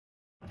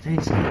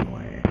There's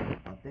somewhere.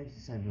 There's the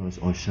same thing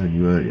I was showing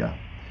you earlier.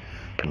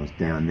 I was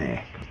down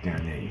there.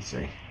 You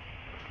see.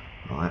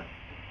 Right.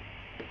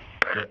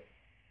 But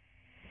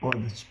by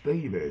the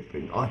speed of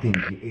everything, I think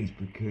it is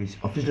because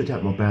I've just looked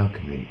out my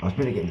balcony. I was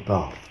meant to get in the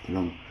bath, and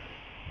I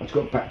just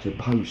got back to a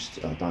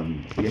post I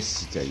done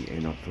yesterday,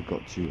 and I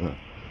forgot to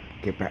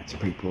get back to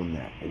people on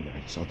that.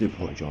 Anyway, so I do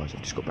apologise.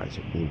 I've just got back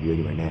to all of you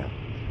anyway now.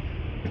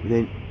 But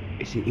then,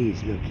 yes, it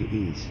is. Look, it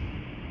is.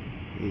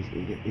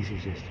 This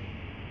is just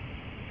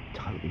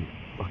totally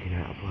fucking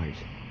out of place.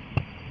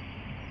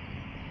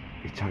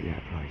 It's totally out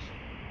of place.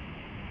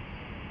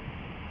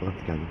 I'll have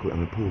to go and record. I'm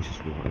going to pause this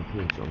one. I'm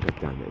going to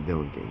down there. Then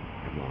I'm getting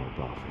my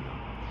bathroom up.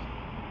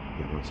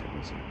 Yeah, one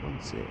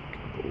sec.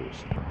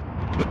 Pause.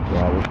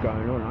 Right, what's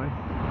going on, eh?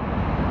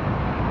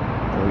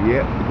 Oh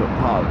yeah, we've got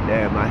part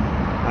there, man.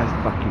 That's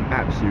fucking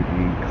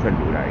absolutely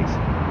incredible, that is.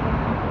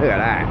 Look at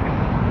that.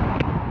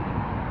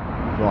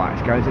 Right,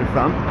 let's go to the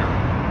front.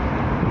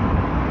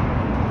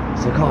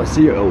 So I can't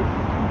see it all.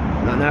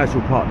 And I know it's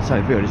all part of the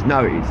same thing, I just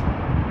know it is.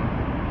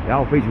 The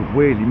whole piece was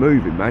weirdly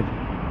moving, man.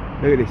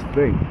 Look at this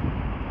thing.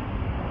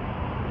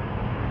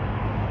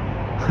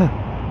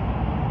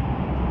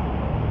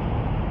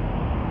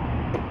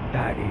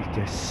 That is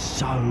just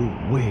so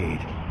weird.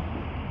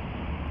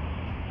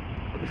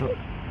 It's like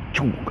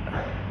chunk.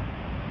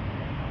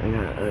 I'm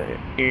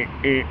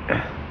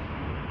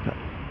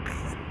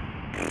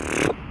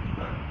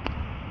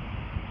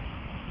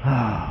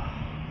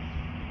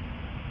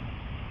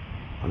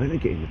going to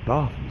get in the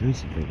bath and do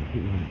something.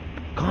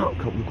 I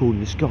can't record in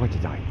the sky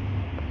today.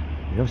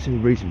 There's no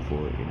reason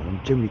for it, you know. I'm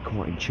generally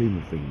quite in tune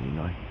with things, you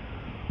know.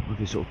 With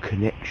a sort of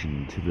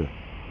connection to the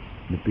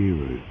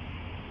Nibiru.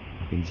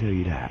 I can tell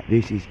you that.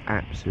 This is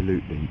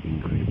absolutely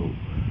incredible.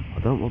 I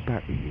don't know what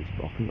battery it is,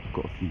 but I think I've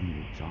got a few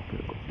minutes. So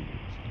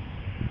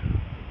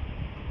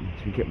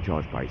we get them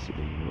charged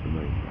basically, you know what I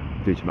mean?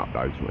 Do some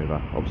uploads,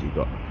 whatever. Obviously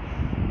got.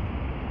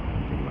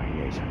 Anyway,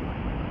 yeah, so anyway.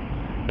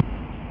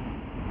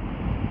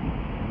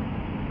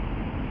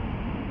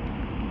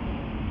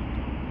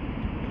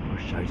 I'll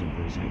shade him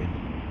for a second.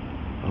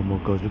 Oh my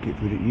god, look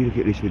at you look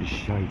at this with the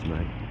shades,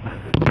 man.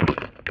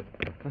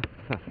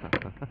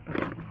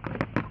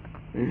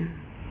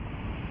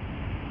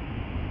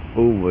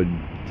 Oh my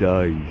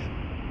days.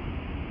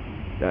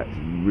 That's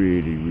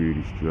really,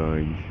 really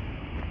strange.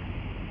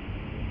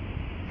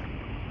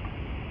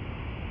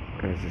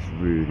 That's just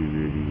really,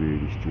 really,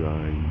 really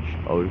strange.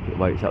 Oh, look at,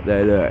 wait, it's up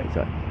there, look. It's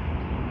like,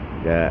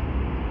 yeah.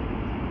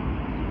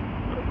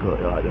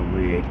 Got like the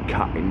weird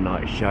cutting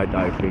like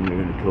shadow thing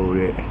they're gonna call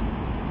it.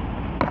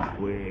 It's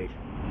weird.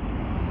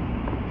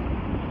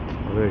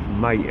 Oh, there's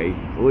Matey.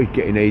 Always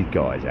getting these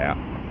guys out.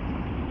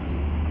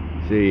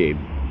 See him.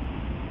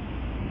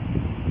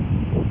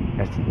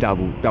 That's the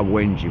double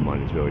engine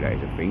one as well, that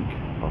is, I think.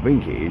 I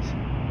think it is.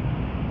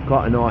 It's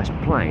quite a nice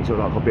plane. It's got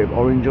like a bit of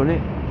orange on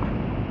it.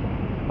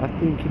 I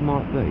think it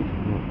might be.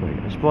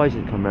 I'm surprised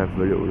it come around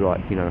for a little,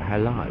 like, you know,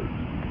 hello.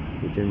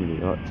 They generally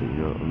like to, you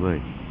know what I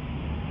mean?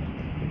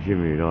 They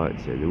generally like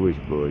to. They're always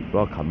boys.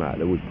 But I come out,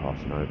 they're always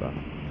passing over.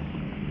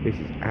 This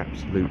is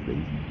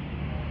absolutely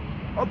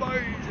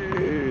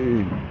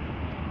amazing.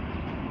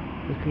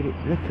 Look at it.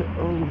 Look at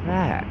all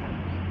that.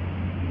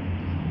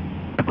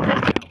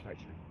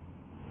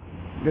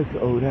 Look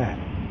at all that.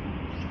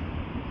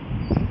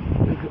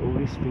 Look at all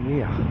this thing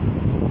here.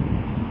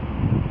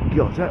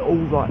 God, that all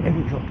like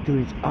everything's like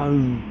doing its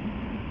own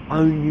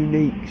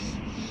unique,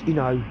 you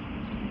know.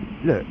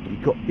 Look,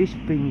 you've got this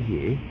thing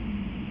here,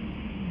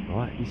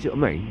 right? You see what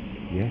I mean?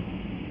 Yeah.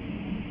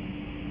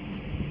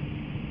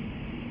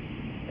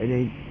 And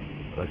then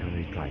look at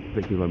this plane.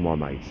 Let's be one of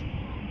my mates.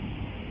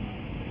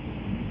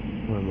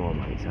 One of my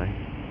mates, eh?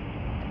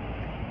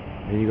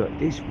 And you got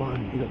this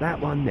one. You got that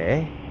one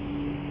there.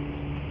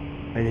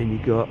 And then you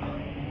got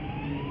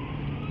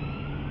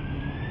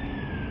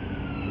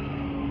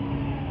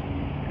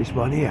this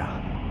one here.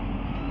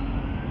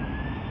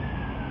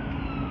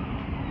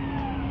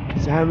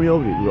 So how many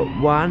of it? We've got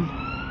one,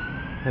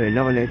 and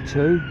another one there,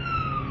 two.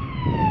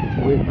 It's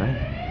weird, man.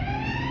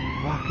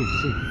 Fucking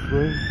see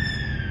through.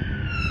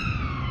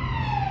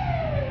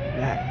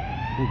 That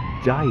for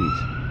days.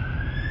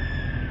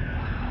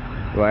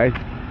 Right?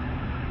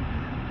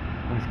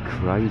 That's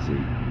crazy.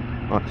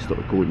 I have to stop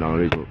recording now. I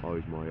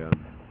lose my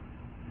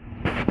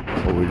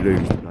or we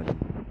lose the bloody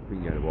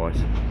thing otherwise.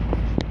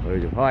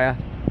 Lose it higher.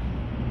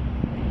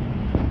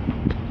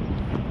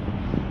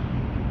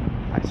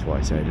 That's why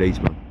I say Lee's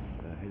mum.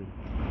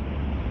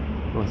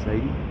 Nice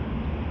lady.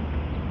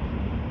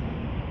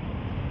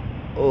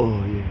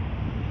 Oh yeah.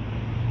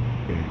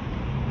 Yeah.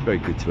 Very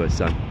good to her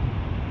son.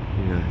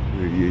 You know,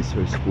 really is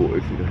very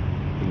supportive, you know,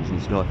 things in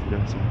his life, you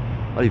know, so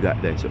I'll leave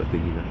that there sort of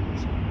thing, you know.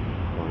 So,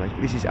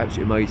 oh, this is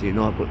absolutely amazing,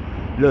 and but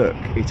look,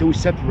 it's all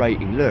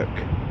separating, look.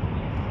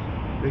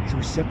 Look, it's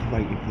all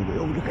separating from it.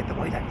 Oh, look at the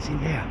way that's in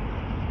there.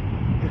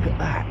 Look at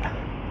that.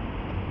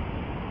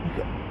 Look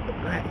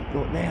at that.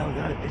 Not now,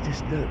 no. It's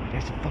just, look,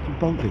 that's fucking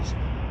bonkers.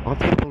 I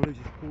think I'll lose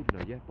this cord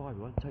now, yeah? Bye,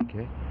 everyone. Take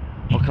care.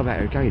 I'll come out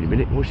here again in a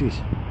minute. Watch this.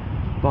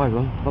 Bye,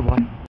 everyone. Bye-bye.